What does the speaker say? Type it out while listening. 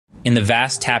In the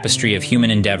vast tapestry of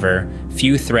human endeavor,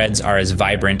 few threads are as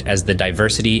vibrant as the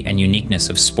diversity and uniqueness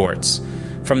of sports.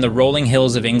 From the rolling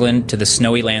hills of England to the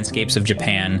snowy landscapes of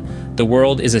Japan, the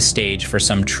world is a stage for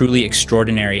some truly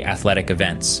extraordinary athletic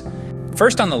events.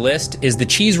 First on the list is the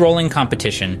cheese rolling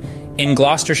competition in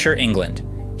Gloucestershire, England.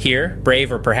 Here,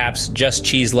 brave or perhaps just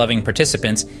cheese-loving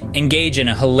participants engage in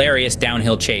a hilarious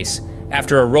downhill chase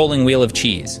after a rolling wheel of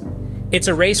cheese. It's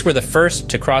a race where the first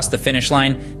to cross the finish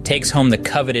line takes home the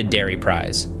coveted dairy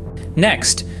prize.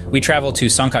 Next, we travel to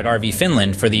Sonkajärvi,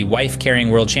 Finland for the wife-carrying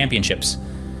world championships.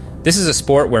 This is a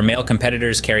sport where male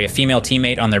competitors carry a female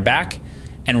teammate on their back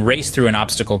and race through an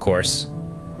obstacle course.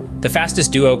 The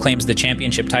fastest duo claims the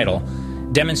championship title,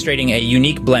 demonstrating a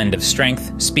unique blend of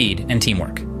strength, speed, and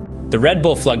teamwork. The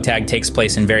Bull Flugtag takes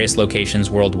place in various locations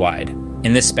worldwide.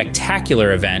 In this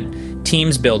spectacular event,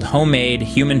 teams build homemade,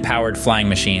 human-powered flying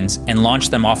machines and launch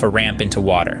them off a ramp into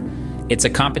water. It's a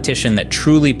competition that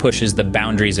truly pushes the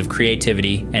boundaries of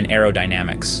creativity and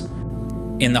aerodynamics.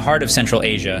 In the heart of Central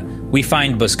Asia, we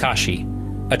find Buzkashi,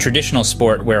 a traditional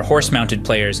sport where horse-mounted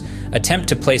players attempt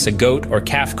to place a goat or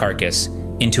calf carcass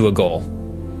into a goal.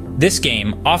 This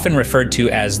game, often referred to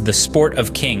as the Sport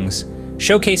of Kings,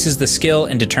 showcases the skill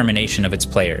and determination of its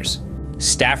players.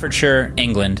 Staffordshire,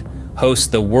 England, hosts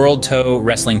the World Toe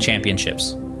Wrestling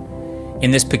Championships. In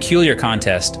this peculiar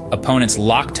contest, opponents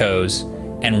lock toes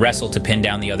and wrestle to pin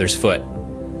down the other's foot.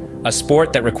 A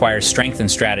sport that requires strength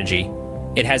and strategy,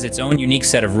 it has its own unique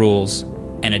set of rules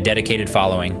and a dedicated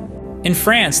following. In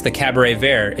France, the Cabaret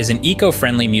Vert is an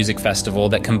eco-friendly music festival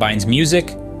that combines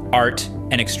music, art,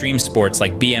 and extreme sports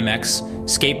like BMX,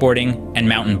 skateboarding, and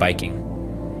mountain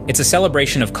biking. It's a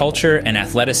celebration of culture and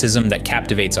athleticism that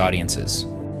captivates audiences.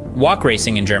 Wok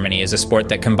Racing in Germany is a sport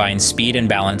that combines speed and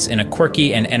balance in a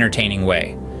quirky and entertaining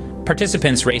way.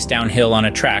 Participants race downhill on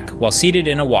a track while seated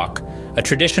in a wok, a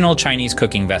traditional Chinese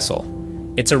cooking vessel.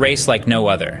 It's a race like no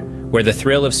other, where the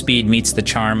thrill of speed meets the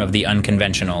charm of the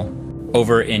unconventional.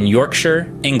 Over in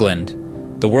Yorkshire,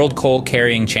 England, the World Coal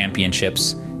Carrying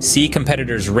Championships see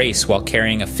competitors race while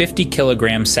carrying a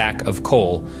 50-kilogram sack of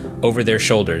coal over their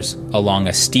shoulders along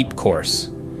a steep course.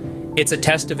 It's a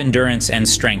test of endurance and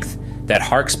strength that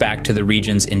harks back to the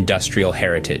region's industrial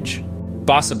heritage.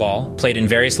 Bossaball, played in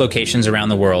various locations around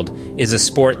the world, is a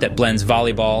sport that blends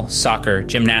volleyball, soccer,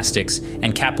 gymnastics,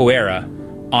 and capoeira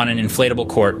on an inflatable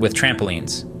court with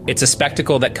trampolines. It's a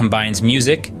spectacle that combines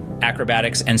music,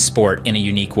 acrobatics, and sport in a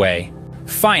unique way.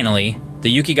 Finally,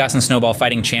 the Yukigassen Snowball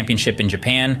Fighting Championship in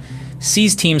Japan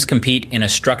sees teams compete in a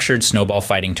structured snowball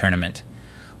fighting tournament.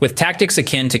 With tactics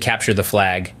akin to capture the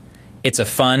flag, it's a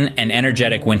fun and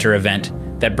energetic winter event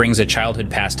that brings a childhood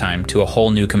pastime to a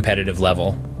whole new competitive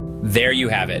level. There you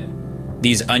have it.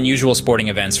 These unusual sporting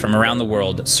events from around the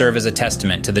world serve as a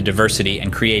testament to the diversity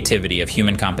and creativity of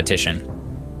human competition.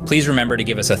 Please remember to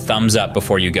give us a thumbs up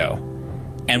before you go.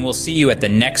 And we'll see you at the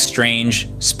next strange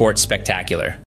sports spectacular.